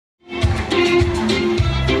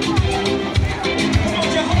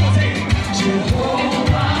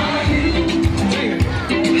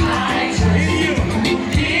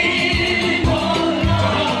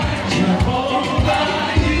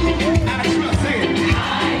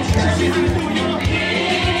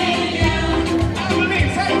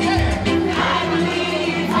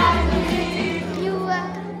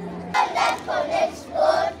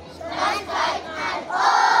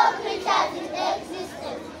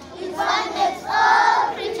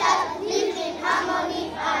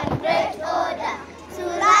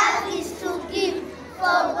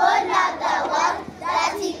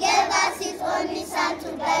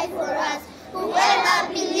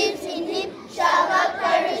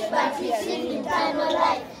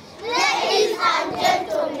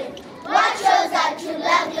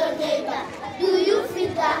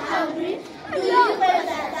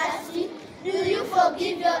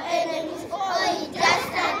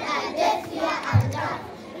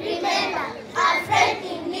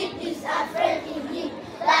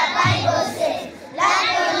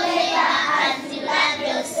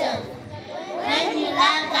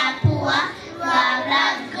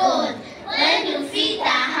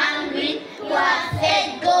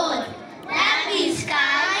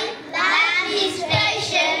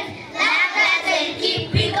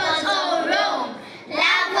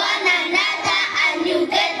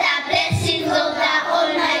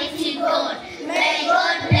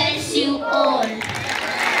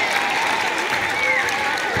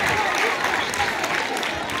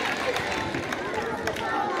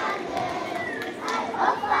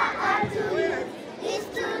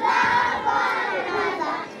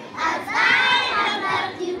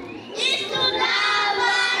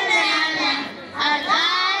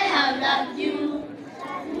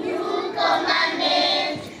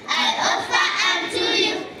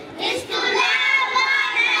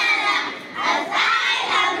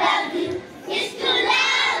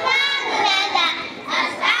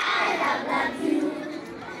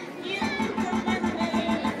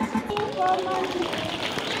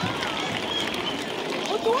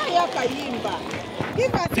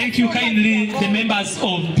Thank you kindly, the members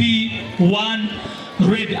of P1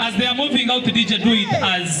 Red. As they are moving out, the DJ do it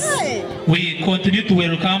as we continue to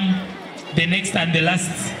welcome the next and the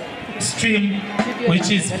last stream, which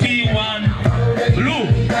is P1 Blue.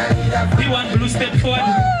 P1 Blue, step forward.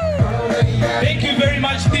 Thank you very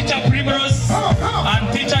much, Teacher Primrose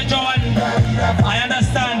and Teacher Joan. I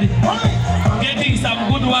understand getting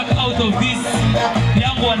some good work out of these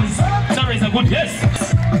young ones. Sorry, it's a good yes.